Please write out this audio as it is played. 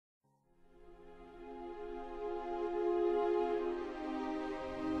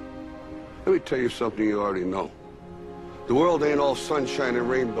Let me tell you something you already know. The world ain't all sunshine and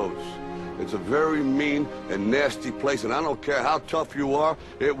rainbows. It's a very mean and nasty place, and I don't care how tough you are,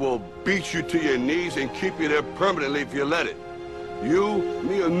 it will beat you to your knees and keep you there permanently if you let it. You,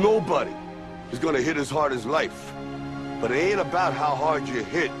 me, or nobody is gonna hit as hard as life. But it ain't about how hard you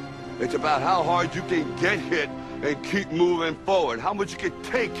hit. It's about how hard you can get hit and keep moving forward. How much you can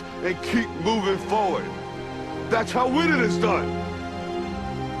take and keep moving forward. That's how winning is done.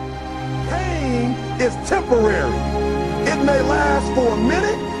 Pain is temporary. It may last for a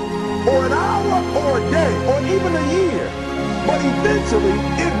minute, or an hour, or a day, or even a year. But eventually,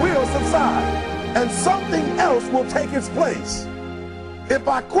 it will subside, and something else will take its place. If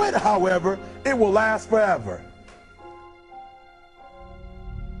I quit, however, it will last forever.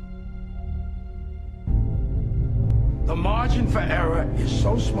 The margin for error is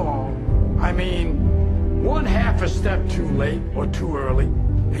so small. I mean, 1/2 a step too late or too early,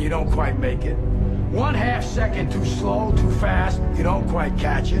 and you don't quite make it. 1/2 second too slow, too fast, you don't quite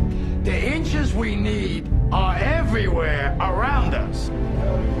catch it. The inches we need are everywhere around us.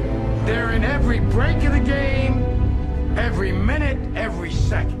 They're in every break of the game, every minute, every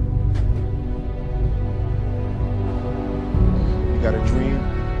second. You got a dream,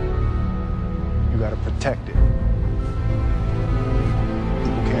 you got to protect it.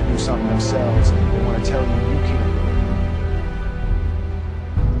 People can't do something themselves, they want to tell you you can't do it.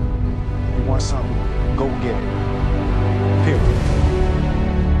 You want something, go get it. Period.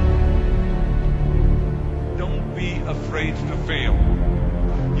 Don't be afraid to fail.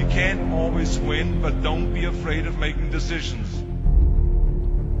 You can't always win, but don't be afraid of making decisions.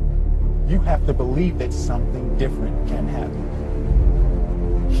 You have to believe that something different can happen.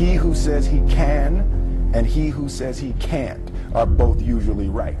 He who says he can and he who says he can't are both usually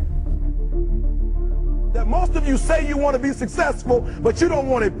right. That most of you say you want to be successful, but you don't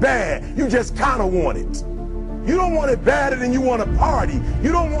want it bad. You just kind of want it. You don't want it badder than you want to party.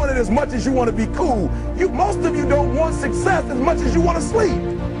 You don't want it as much as you want to be cool. Most of you don't want success as much as you want to sleep.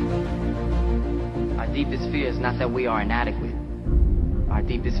 Our deepest fear is not that we are inadequate. Our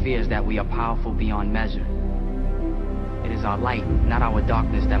deepest fear is that we are powerful beyond measure. It is our light, not our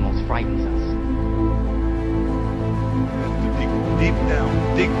darkness, that most frightens us.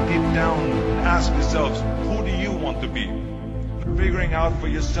 Dig deep down, and ask yourselves, who do you want to be? Figuring out for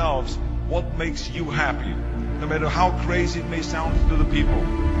yourselves what makes you happy, no matter how crazy it may sound to the people.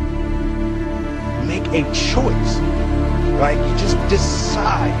 Make a choice. Like, you just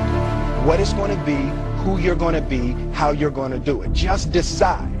decide what it's going to be, who you're going to be, how you're going to do it. Just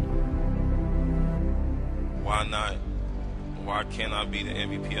decide. Why not? Why can't I be the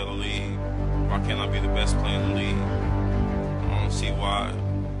MVP of the league? Why can't I be the best player in the league? I don't see why.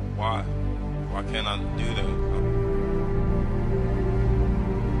 Why can't I do that?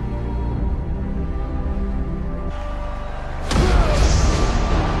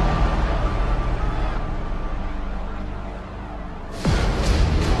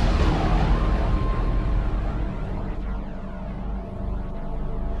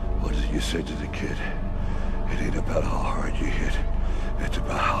 What did you say to the kid? It ain't about how hard you hit. It's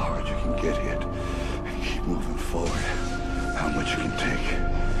about how hard you can get hit and keep moving forward. How much you can take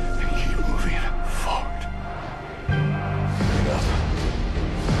and keep moving forward. Get up.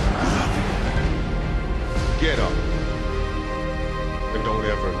 Get up. And don't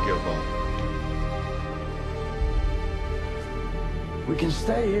ever give up. We can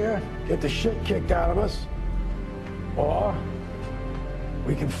stay here, get the shit kicked out of us, or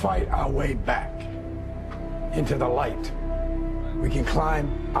we can fight our way back into the light. We can climb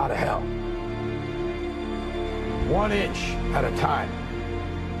out of hell. 1 inch at a time.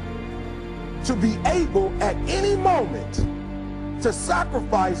 To be able at any moment to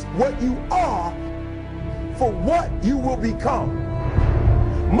sacrifice what you are for what you will become.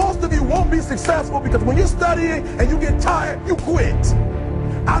 Most of you won't be successful because when you're studying and you get tired, you quit.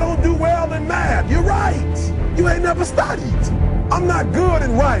 I don't do well in math. You're right. You ain't never studied. I'm not good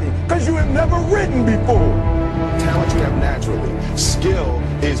in writing because you have never written before. Talent you have naturally. Skill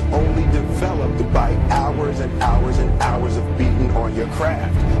is only developed by hours and hours and hours of beating on your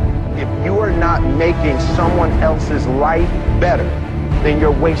craft. If you are not making someone else's life better, then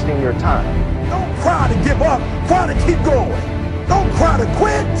you're wasting your time. Don't cry to give up. Cry to keep going. Don't cry to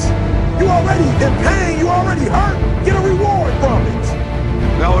quit. You're already in pain. You're already hurt. Get a reward from it.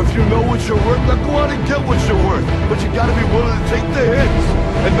 Now, if you know what you're worth, now go out and get what you're worth. But you gotta be willing to take the hits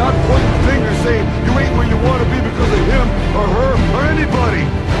and not point fingers saying you ain't where you want to be because of him or her or anybody.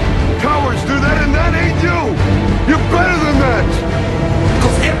 Cowards do that, and that ain't you. You're better than that.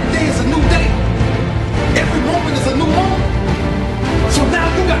 Because every day is a new day. Every moment is a new moment. So now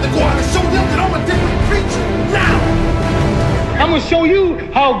you got to go out and show them show you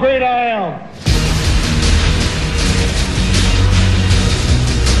how great I am.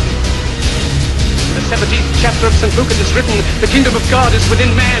 In the 17th chapter of St. Luke it is written, the kingdom of God is within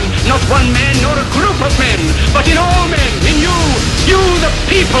man, not one man nor a group of men, but in all men, in you. You, the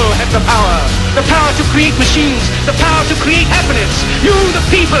people, have the power to create machines, the power to create happiness. You, the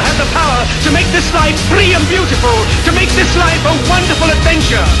people, have the power to make this life free and beautiful, to make this life a wonderful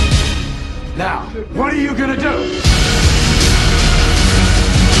adventure. Now, what are you gonna do?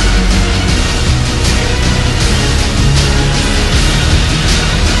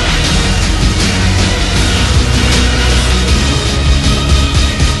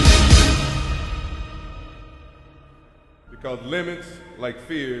 Because limits, like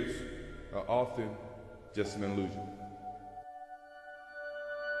fears, are often just an illusion.